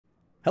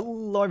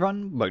Hello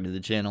everyone, welcome to the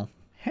channel,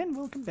 and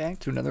welcome back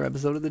to another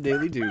episode of the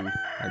Daily Do,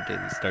 our daily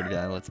Stardew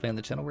Valley Let's Play on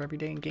the channel where every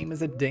day in game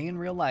is a day in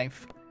real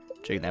life.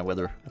 Checking that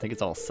weather, I think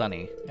it's all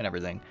sunny and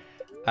everything.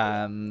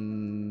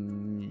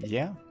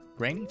 Yeah,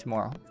 rainy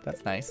tomorrow,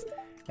 that's nice.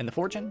 And the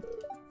fortune?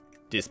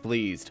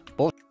 Displeased.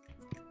 Bullshit.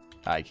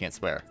 I can't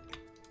swear.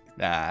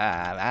 Oh,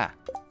 I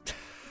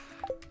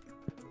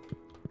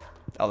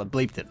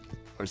bleeped it,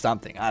 or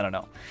something, I don't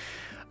know.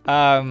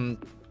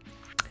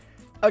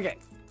 Okay,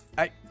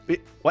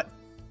 what?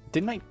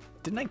 Didn't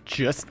I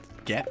just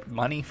get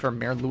money from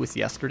Mayor Lewis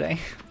yesterday?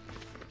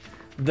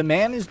 The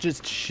man is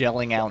just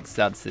shelling out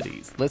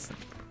subsidies. Listen,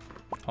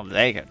 I'll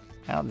take it.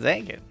 I'll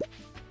take it.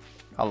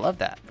 I love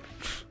that.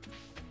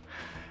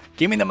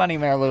 Give me the money,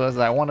 Mayor Lewis.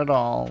 I want it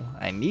all.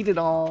 I need it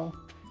all.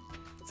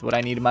 It's what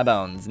I need in my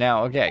bones.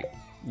 Now, okay,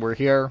 we're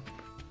here,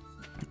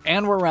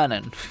 and we're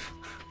running.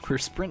 We're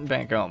sprinting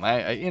back home.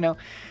 You know,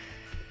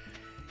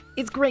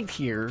 it's great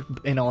here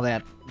and all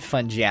that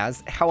fun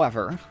jazz.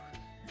 However,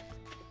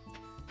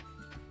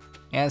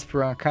 as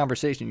per our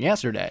conversation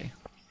yesterday,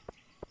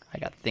 I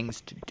got things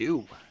to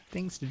do.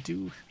 Things to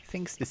do,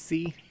 things to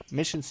see,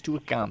 missions to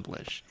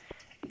accomplish.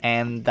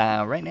 And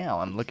right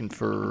now, I'm looking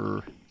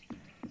for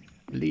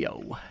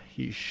Leo.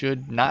 He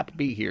should not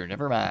be here.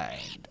 Never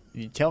mind.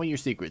 You tell me your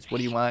secrets. What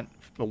do you want?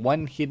 The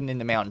one hidden in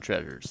the mountain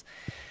treasures.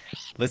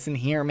 Listen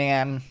here,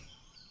 man.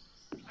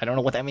 I don't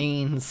know what that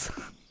means.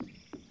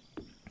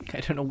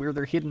 I don't know where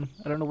they're hidden.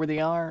 I don't know where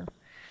they are.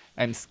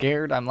 I'm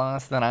scared, I'm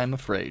lost, and I'm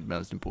afraid,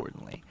 most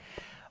importantly.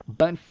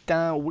 But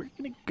we're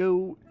going to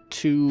go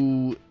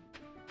to,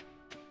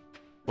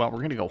 well, we're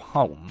going to go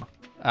home.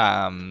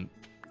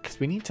 Because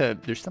we need to,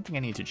 there's something I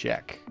need to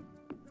check.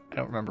 I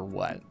don't remember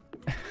what.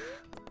 I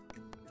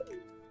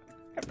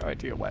have no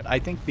idea what. I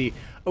think the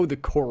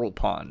coral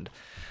pond.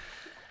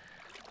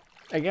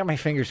 I got my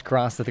fingers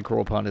crossed that the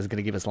coral pond is going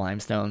to give us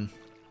limestone.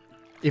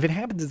 If it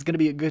happens, it's going to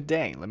be a good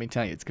day. Let me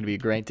tell you, it's going to be a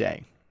great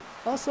day.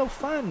 Also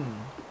fun.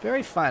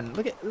 Very fun.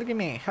 Look at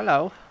me.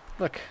 Hello.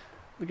 Look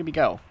at me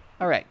go.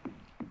 All right.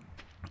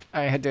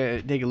 I had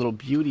to take a little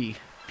beauty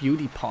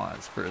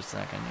pause for a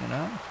second, you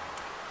know?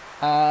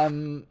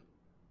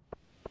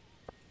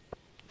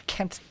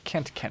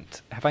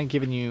 Kent. Have I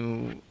given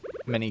you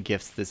many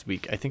gifts this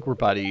week? I think we're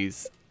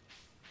buddies.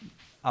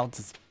 I'll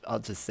just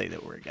say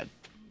that we're good.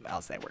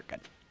 I'll say we're good.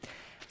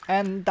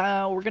 And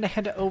we're gonna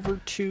head over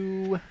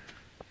to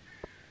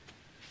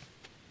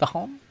the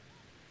home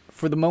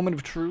for the moment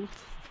of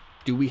truth.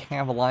 Do we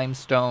have a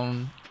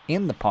limestone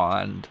in the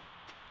pond?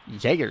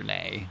 Yay or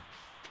nay?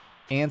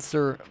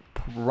 Answer,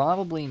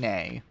 probably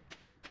nay,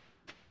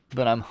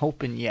 but I'm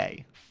hoping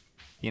yay.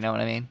 You know what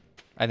I mean?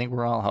 I think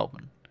we're all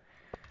hoping.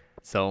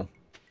 So,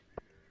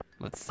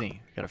 let's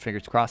see. Got our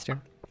fingers crossed here.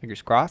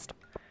 Fingers crossed.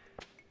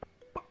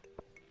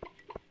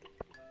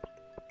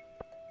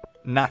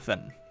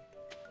 Nothing.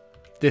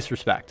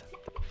 Disrespect.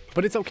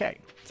 But it's okay.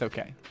 It's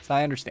okay. So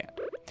I understand.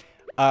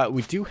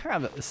 We do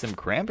have some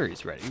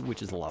cranberries ready,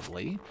 which is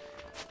lovely.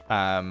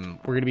 We're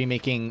going to be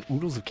making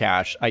oodles of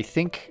cash. I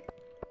think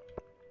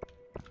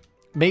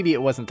maybe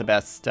it wasn't the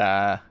best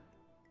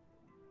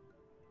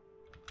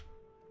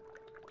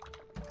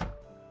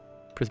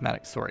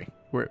prismatic, sorry.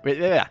 We're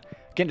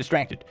getting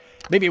distracted.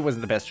 Maybe it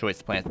wasn't the best choice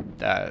to plant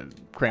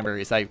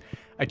cranberries. I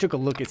took a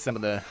look at some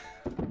of the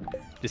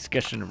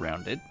discussion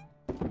around it.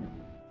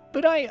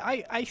 But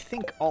I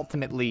think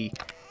ultimately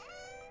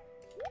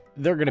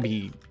they're going to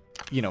be,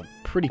 you know,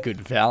 pretty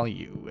good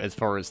value as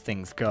far as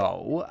things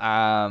go.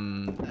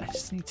 I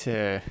just need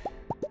to,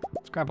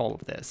 let's grab all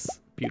of this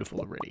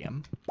beautiful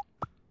iridium.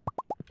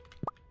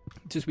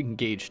 Just we can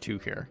gauge two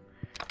here.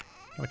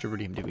 How much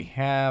iridium do we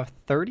have?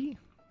 30?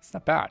 It's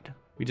not bad.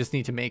 We just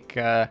need to make,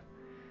 how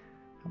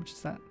much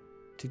is that?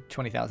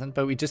 20,000.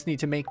 But we just need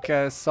to make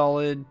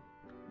solid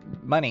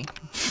money.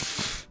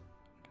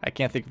 I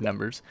can't think of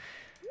numbers.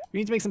 We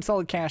need to make some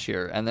solid cash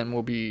here, and then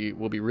we'll be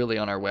really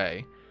on our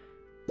way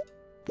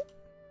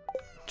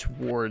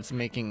towards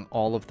making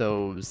all of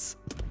those,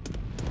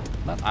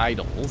 not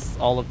idols,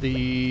 all of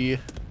the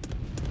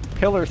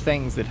pillar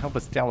things that help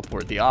us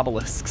teleport, the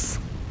obelisks.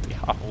 The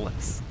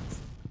obelisks.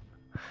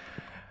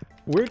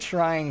 We're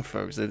trying,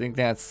 folks. I think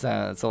that's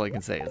all I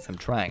can say is I'm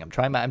trying.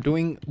 I'm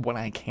doing what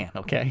I can,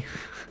 okay?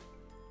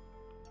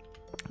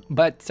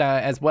 But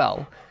as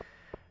well,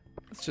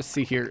 let's just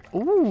see here.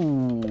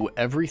 Ooh,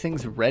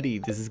 everything's ready.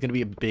 This is going to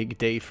be a big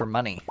day for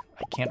money.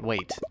 I can't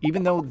wait.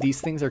 Even though these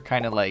things are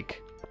kind of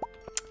like,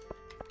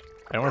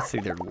 I don't want to say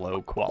they're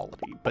low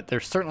quality, but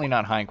they're certainly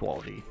not high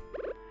quality.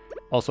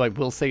 Also, I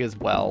will say as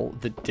well,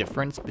 the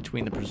difference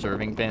between the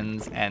preserving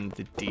bins and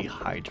the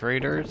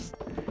dehydrators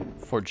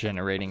for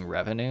generating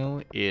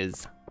revenue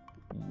is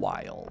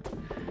wild.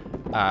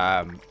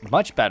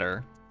 Much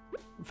better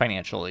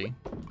financially,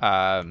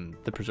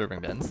 the preserving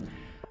bins.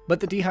 But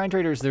the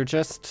dehydrators, they're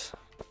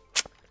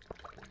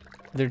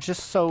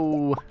just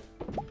so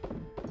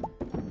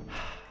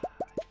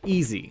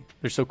easy.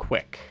 They're so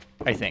quick,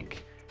 I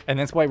think. And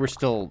that's why we're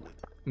still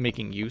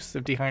making use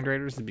of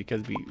dehydrators, is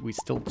because we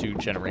still do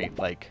generate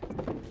like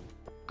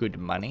good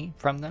money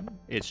from them.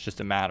 It's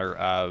just a matter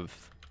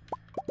of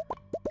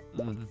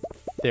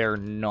they're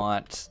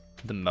not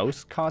the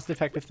most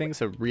cost-effective thing.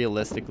 So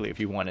realistically, if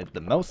you wanted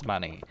the most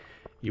money,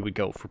 you would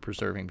go for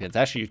preserving bins.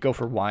 Actually, you'd go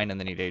for wine, and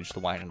then you'd age the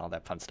wine and all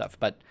that fun stuff.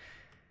 But,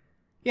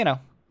 you know,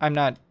 I'm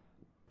not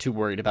too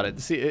worried about it.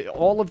 See,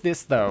 all of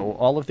this, though,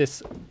 all of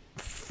this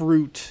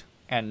fruit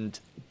and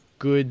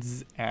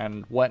goods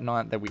and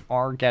whatnot that we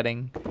are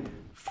getting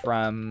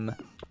from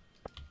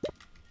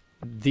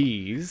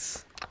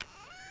these,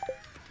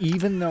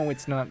 even though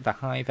it's not the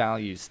high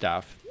value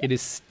stuff, it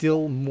is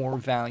still more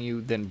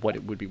value than what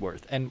it would be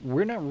worth. And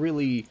we're not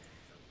really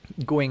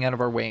going out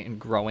of our way and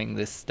growing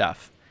this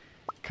stuff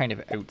kind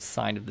of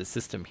outside of the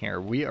system here.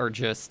 We are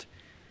just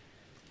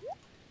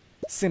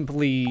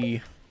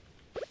simply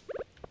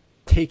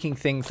taking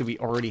things that we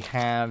already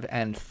have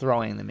and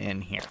throwing them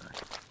in here.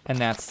 And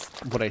that's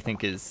what I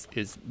think is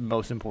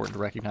most important to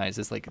recognize,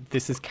 is like,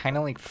 this is kind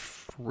of like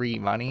free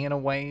money in a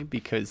way,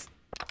 because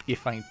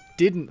if I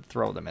didn't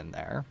throw them in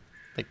there,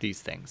 like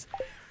these things,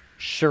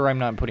 sure, I'm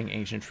not putting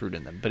ancient fruit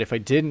in them, but if I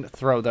didn't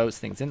throw those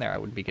things in there, I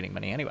wouldn't be getting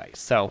money anyway.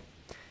 So,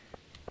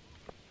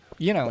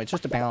 you know, it's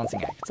just a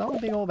balancing act. It's all a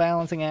big old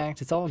balancing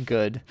act. It's all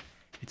good.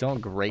 It's all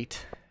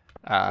great.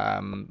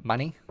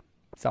 Money.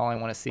 That's all I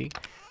want to see.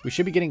 We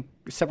should be getting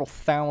several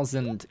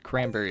thousand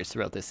cranberries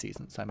throughout this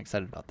season, so I'm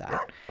excited about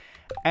that.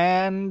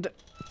 And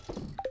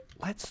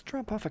let's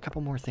drop off a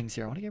couple more things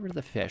here. I want to get rid of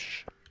the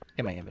fish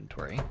in my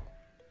inventory.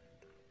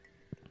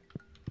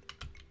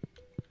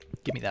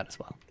 Give me that as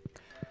well. I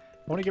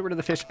want to get rid of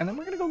the fish, and then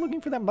we're going to go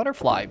looking for that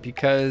butterfly,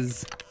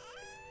 because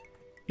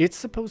it's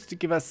supposed to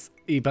give us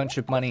a bunch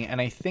of money, and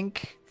I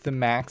think the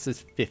max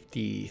is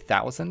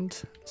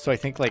 50,000. So I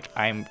think, like,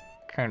 I'm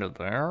kind of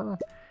there.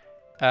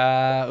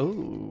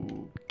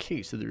 Oh,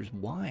 okay, so there's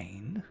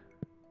wine.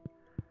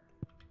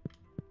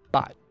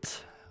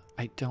 But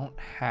I don't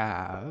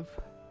have...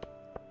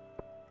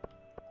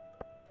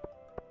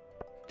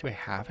 Do I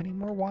have any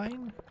more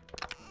wine?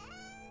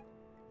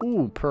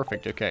 Ooh,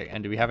 perfect. Okay,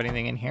 and do we have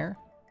anything in here?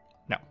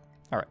 No.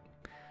 All right.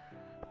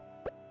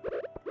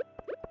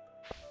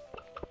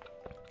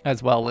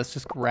 As well, let's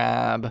just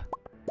grab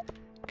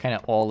kind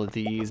of all of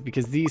these,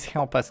 because these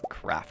help us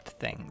craft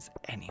things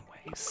anyway.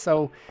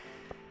 So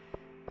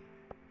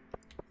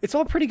it's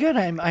all pretty good.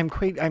 I'm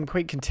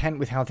quite content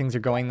with how things are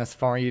going thus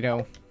far. You know,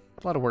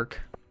 a lot of work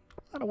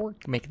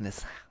making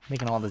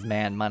all this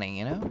man money.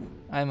 You know,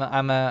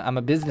 I'm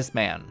a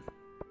businessman.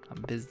 I'm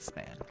a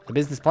businessman. A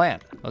business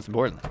plan, most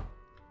importantly.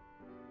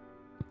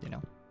 You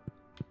know,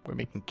 we're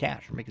making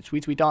cash. We're making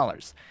sweet, sweet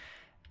dollars.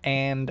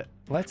 And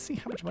let's see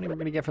how much money we're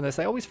going to get from this.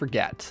 I always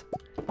forget.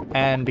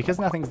 And because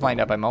nothing's lined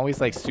up, I'm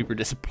always like super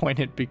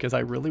disappointed, because I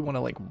really want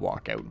to like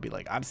walk out and be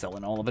like, I'm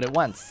selling all of it at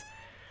once.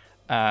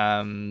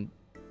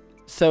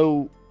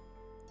 So,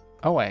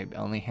 oh, I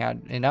only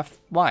had enough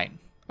wine.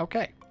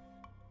 Okay.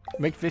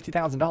 Make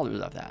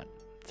 $50,000 off that.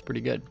 It's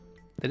pretty good.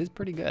 That is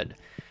pretty good.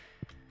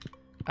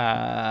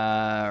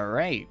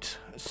 Right.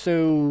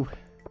 So,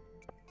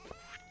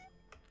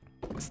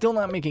 still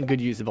not making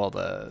good use of all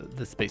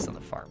the space on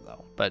the farm,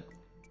 though. But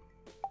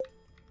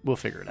we'll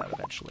figure it out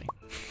eventually.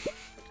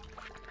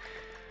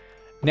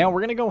 Now we're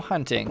gonna go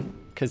hunting,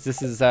 because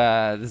this is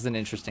an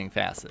interesting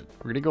facet.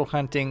 We're gonna go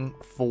hunting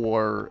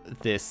for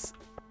this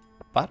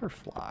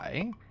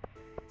butterfly,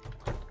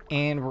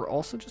 and we're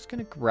also just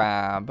gonna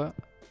grab,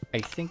 I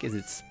think, is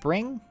it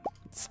spring?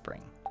 It's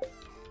spring.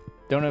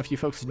 Don't know if you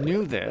folks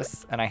knew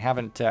this, and I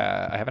haven't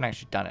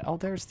actually done it. Oh,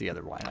 there's the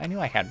other wine. I knew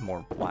I had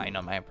more wine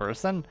on my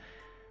person,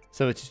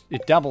 so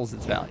it doubles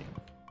its value.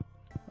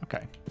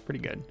 Okay,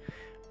 pretty good.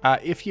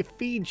 If you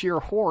feed your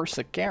horse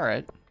a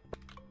carrot,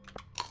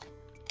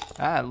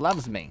 it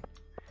loves me.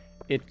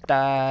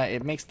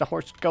 It makes the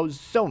horse go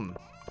zoom.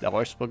 The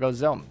horse will go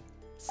zoom.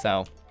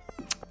 So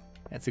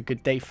that's a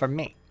good day for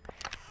me.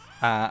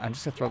 I'm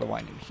just gonna throw the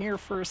wine in here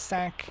for a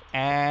sec,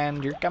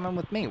 and you're coming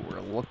with me.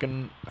 We're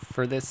looking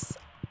for this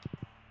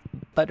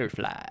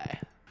butterfly.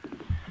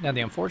 Now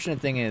the unfortunate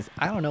thing is,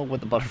 I don't know what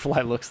the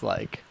butterfly looks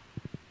like.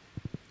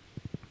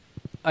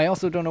 I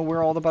also don't know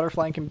where all the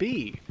butterfly can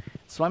be.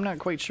 So I'm not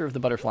quite sure if the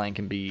butterfly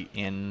can be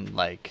in,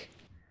 like,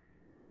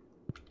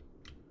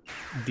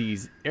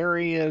 these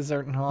areas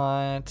or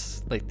not.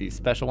 Like, these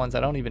special ones. I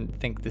don't even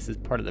think this is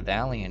part of the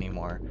valley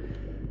anymore.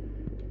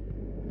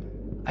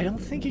 I don't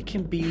think it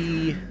can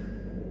be,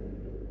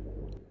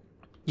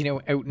 you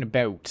know, out and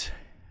about.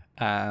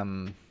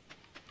 How?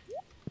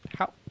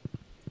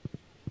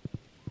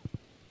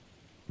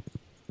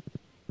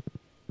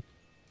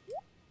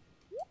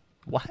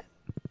 What?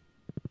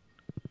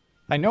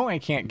 I know I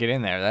can't get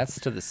in there. That's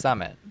to the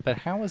summit. But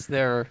how is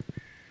there...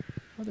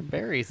 What are the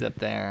berries up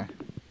there?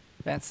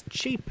 That's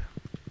cheap.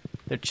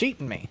 They're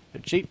cheating me.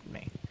 They're cheating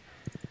me.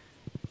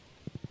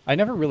 I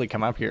never really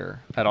come up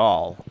here at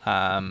all.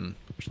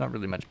 There's not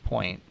really much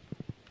point.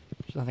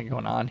 There's nothing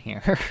going on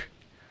here.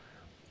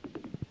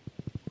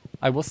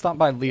 I will stop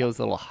by Leo's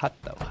little hut,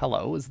 though.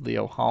 Hello, is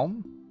Leo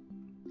home?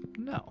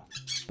 No.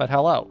 But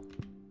hello.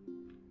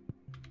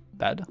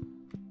 Bed?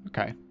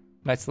 Okay.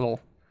 Nice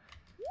little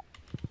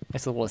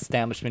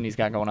establishment he's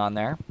got going on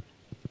there.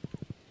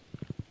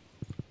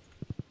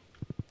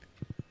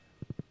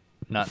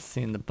 Not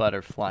seeing the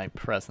butterfly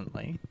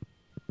presently.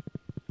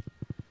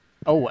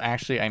 Oh,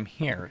 actually, I'm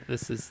here.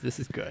 This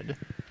is good.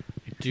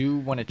 I do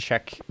want to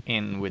check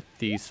in with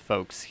these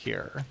folks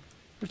here.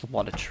 There's a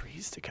lot of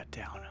trees to cut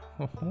down.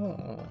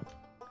 Oh.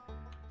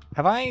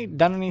 Have I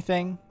done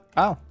anything?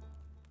 Oh.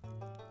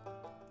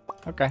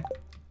 Okay.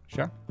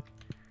 Sure.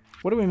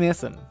 What are we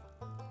missing?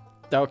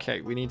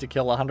 Okay, we need to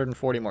kill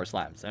 140 more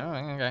slimes. Oh,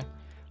 okay.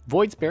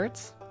 Void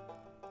spirits.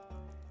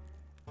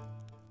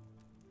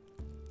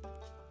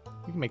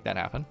 We can make that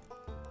happen.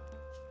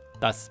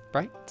 Dust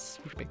sprites.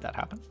 We can make that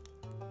happen.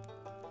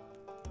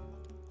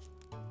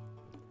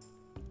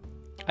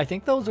 I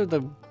think those are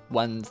the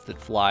ones that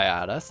fly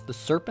at us. The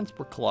serpents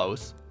were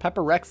close.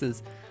 Pepper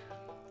Rexes,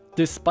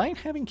 despite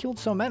having killed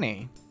so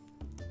many,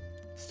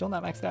 still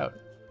not maxed out.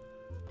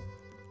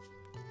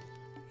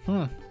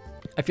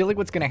 I feel like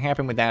what's going to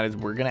happen with that is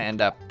we're going to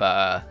end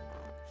up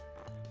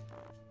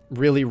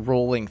really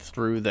rolling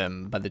through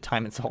them by the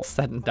time it's all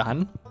said and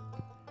done.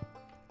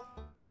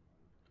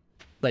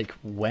 Like,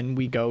 when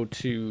we go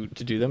to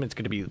do them, it's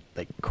going to be,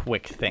 like,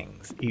 quick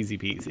things. Easy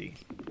peasy.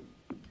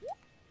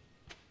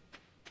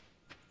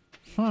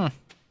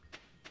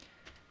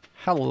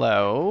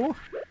 Hello.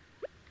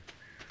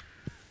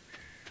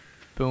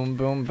 Boom,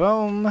 boom,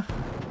 boom.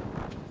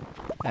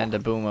 And a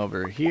boom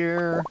over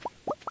here.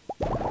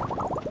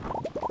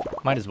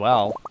 Might as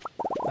well.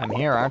 I'm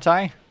here, aren't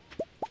I?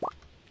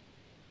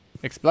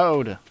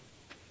 Explode.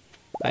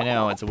 I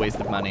know, it's a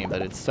waste of money,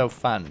 but it's so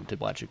fun to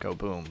watch it go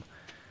boom.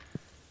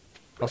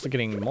 Also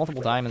getting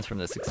multiple diamonds from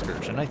this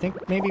excursion. I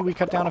think maybe we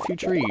cut down a few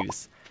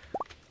trees.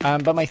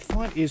 But my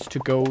thought is to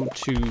go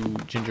to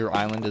Ginger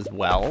Island as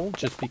well,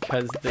 just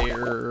because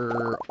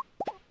there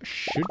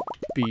should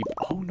be...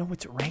 Oh no,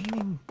 it's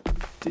raining.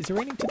 Is it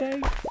raining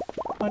today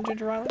on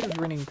Ginger Island? Or is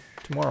it raining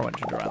tomorrow on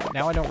Ginger Island?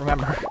 Now I don't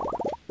remember.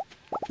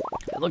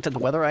 I looked at the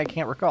weather, I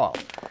can't recall.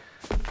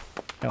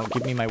 No,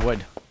 give me my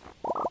wood.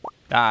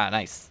 Ah,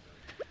 nice.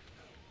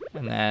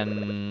 And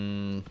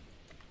then...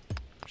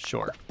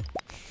 Sure.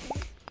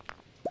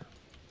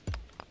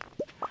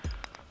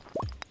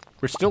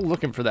 We're still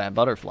looking for that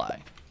butterfly.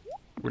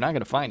 We're not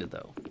going to find it,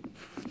 though.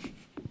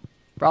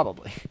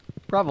 Probably.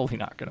 Probably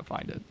not going to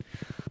find it.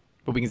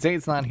 But we can say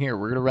it's not here.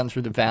 We're going to run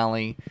through the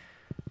valley.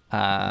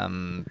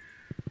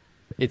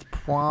 It's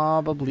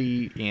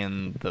probably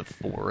in the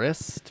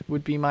forest,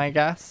 would be my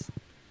guess.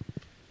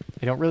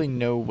 I don't really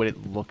know what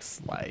it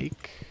looks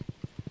like.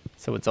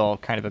 So it's all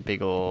kind of a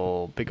big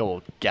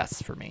old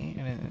guess for me.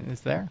 And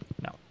is there?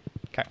 No.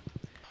 Okay.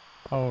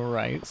 All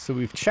right. So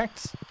we've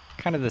checked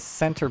kind of the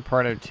center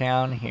part of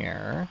town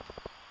here.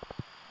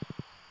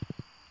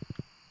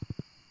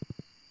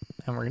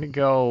 And we're going to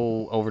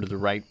go over to the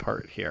right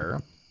part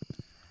here.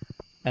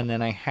 And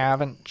then I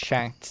haven't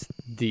checked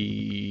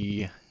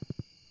the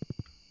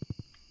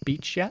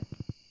beach yet.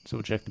 So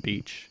we'll check the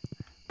beach.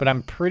 But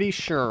I'm pretty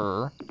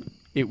sure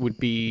it would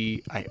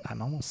be...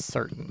 I'm almost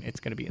certain it's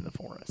going to be in the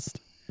forest.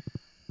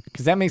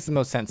 Because that makes the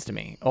most sense to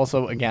me.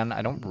 Also, again,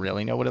 I don't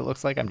really know what it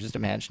looks like. I'm just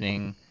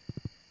imagining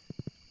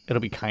it'll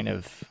be kind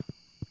of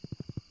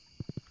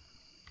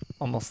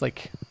almost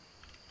like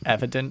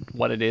evident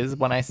what it is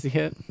when I see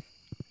it.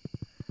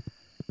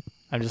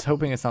 I'm just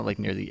hoping it's not like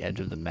near the edge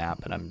of the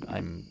map and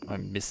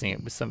I'm missing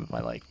it with some of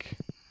my like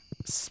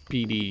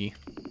speedy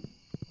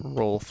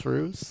roll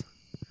throughs.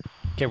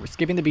 Okay, we're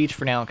skipping the beach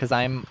for now because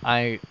I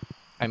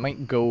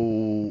might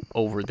go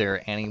over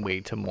there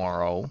anyway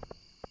tomorrow.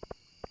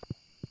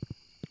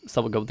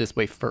 So we'll go this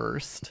way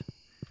first.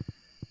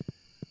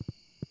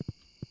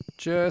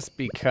 Just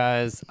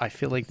because I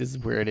feel like this is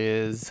where it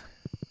is.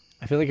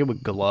 I feel like it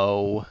would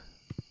glow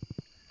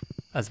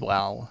as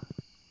well.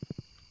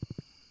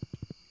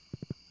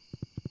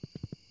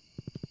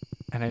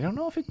 And I don't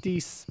know if it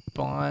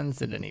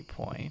despawns at any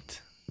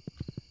point.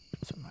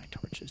 Those are my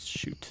torches.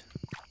 Shoot.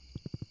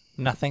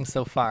 Nothing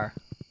so far.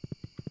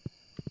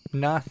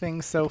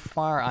 Nothing so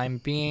far. I'm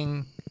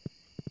being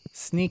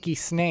sneaky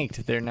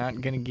snaked. They're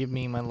not going to give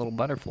me my little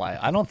butterfly.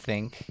 I don't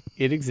think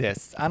it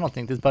exists. I don't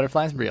think this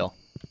butterfly is real.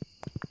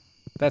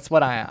 That's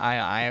what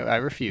I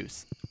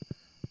refuse.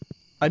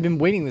 I've been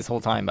waiting this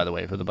whole time, by the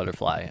way, for the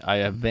butterfly. I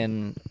have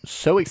been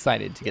so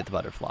excited to get the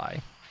butterfly.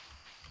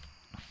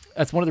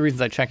 That's one of the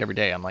reasons I check every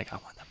day. I'm like, I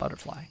want that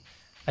butterfly.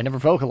 I never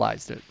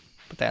vocalized it,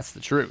 but that's the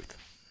truth.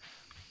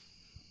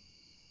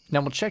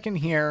 Now we'll check in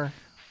here.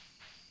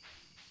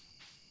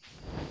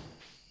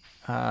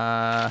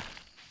 No,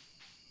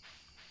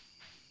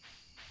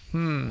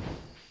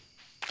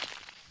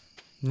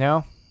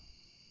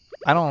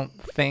 I don't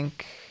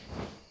think.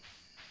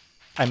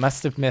 I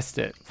must have missed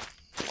it.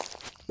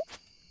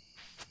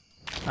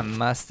 I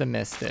must have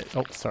missed it.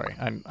 Oh, sorry.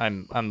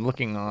 I'm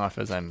looking off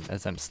as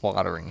I'm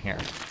slaughtering here.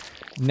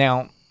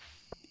 Now,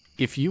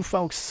 if you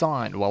folks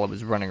saw it while I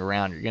was running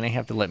around, you're gonna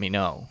have to let me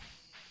know.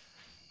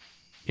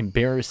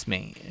 Embarrass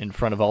me in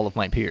front of all of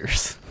my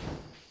peers.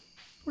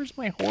 Where's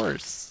my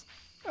horse?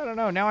 I don't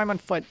know. Now I'm on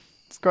foot.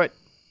 Screw it.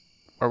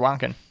 We're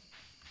walking.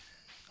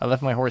 I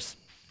left my horse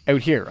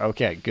out here.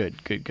 Okay,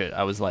 good.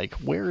 I was like,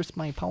 where's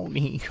my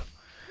pony?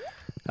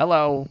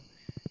 Hello.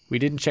 We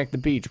didn't check the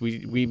beach.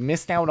 We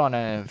missed out on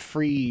a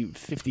free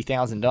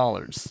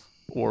 $50,000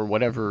 or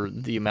whatever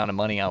the amount of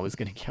money I was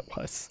going to get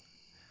was.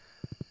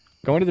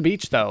 Going to the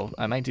beach, though.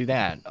 I might do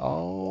that.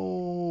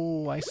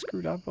 Oh, I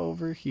screwed up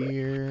over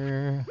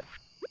here.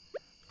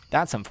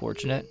 That's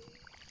unfortunate.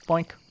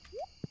 Boink.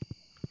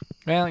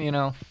 Well, you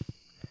know,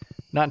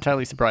 not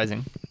entirely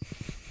surprising.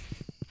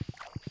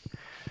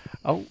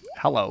 Oh,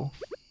 hello.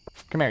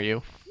 Come here,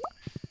 you.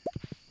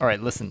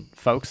 Alright, listen,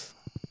 folks.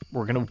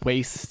 We're gonna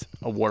waste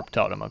a warp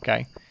totem,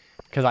 okay?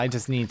 Because I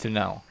just need to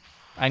know.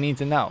 I need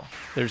to know.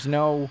 There's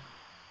no...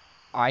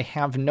 I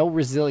have no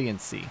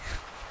resiliency.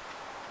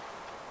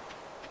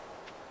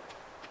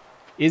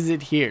 Is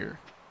it here?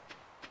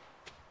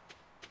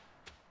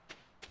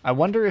 I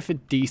wonder if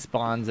it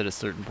despawns at a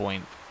certain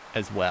point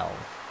as well.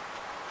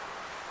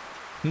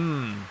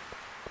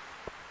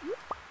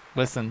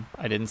 Listen,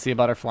 I didn't see a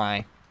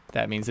butterfly.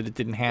 That means that it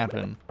didn't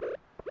happen.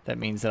 That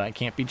means that I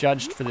can't be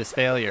judged for this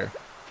failure.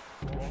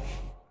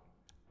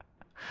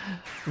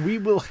 We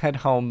will head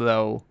home,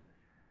 though,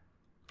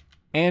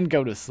 and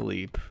go to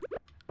sleep.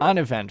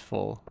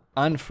 Uneventful,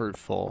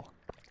 unfruitful,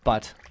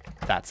 but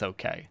that's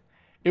okay.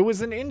 It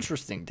was an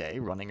interesting day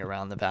running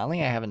around the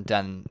valley. I haven't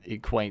done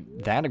it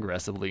quite that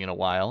aggressively in a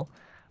while,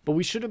 but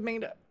we should have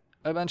made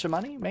a bunch of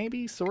money,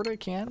 maybe, sorta.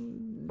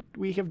 Can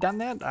we have done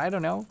that? I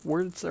don't know.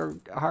 Words are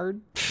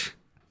hard.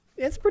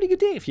 It's a pretty good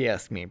day, if you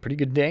ask me. Pretty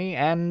good day,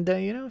 and,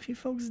 you know, if you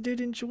folks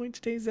did enjoy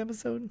today's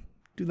episode,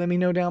 do let me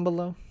know down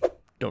below.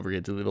 Don't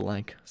forget to leave a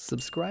like.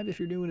 Subscribe if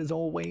you're new, and as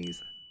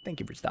always, thank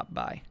you for stopping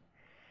by.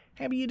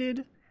 Happy you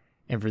did.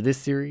 And for this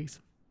series,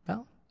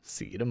 well,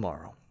 see you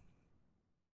tomorrow.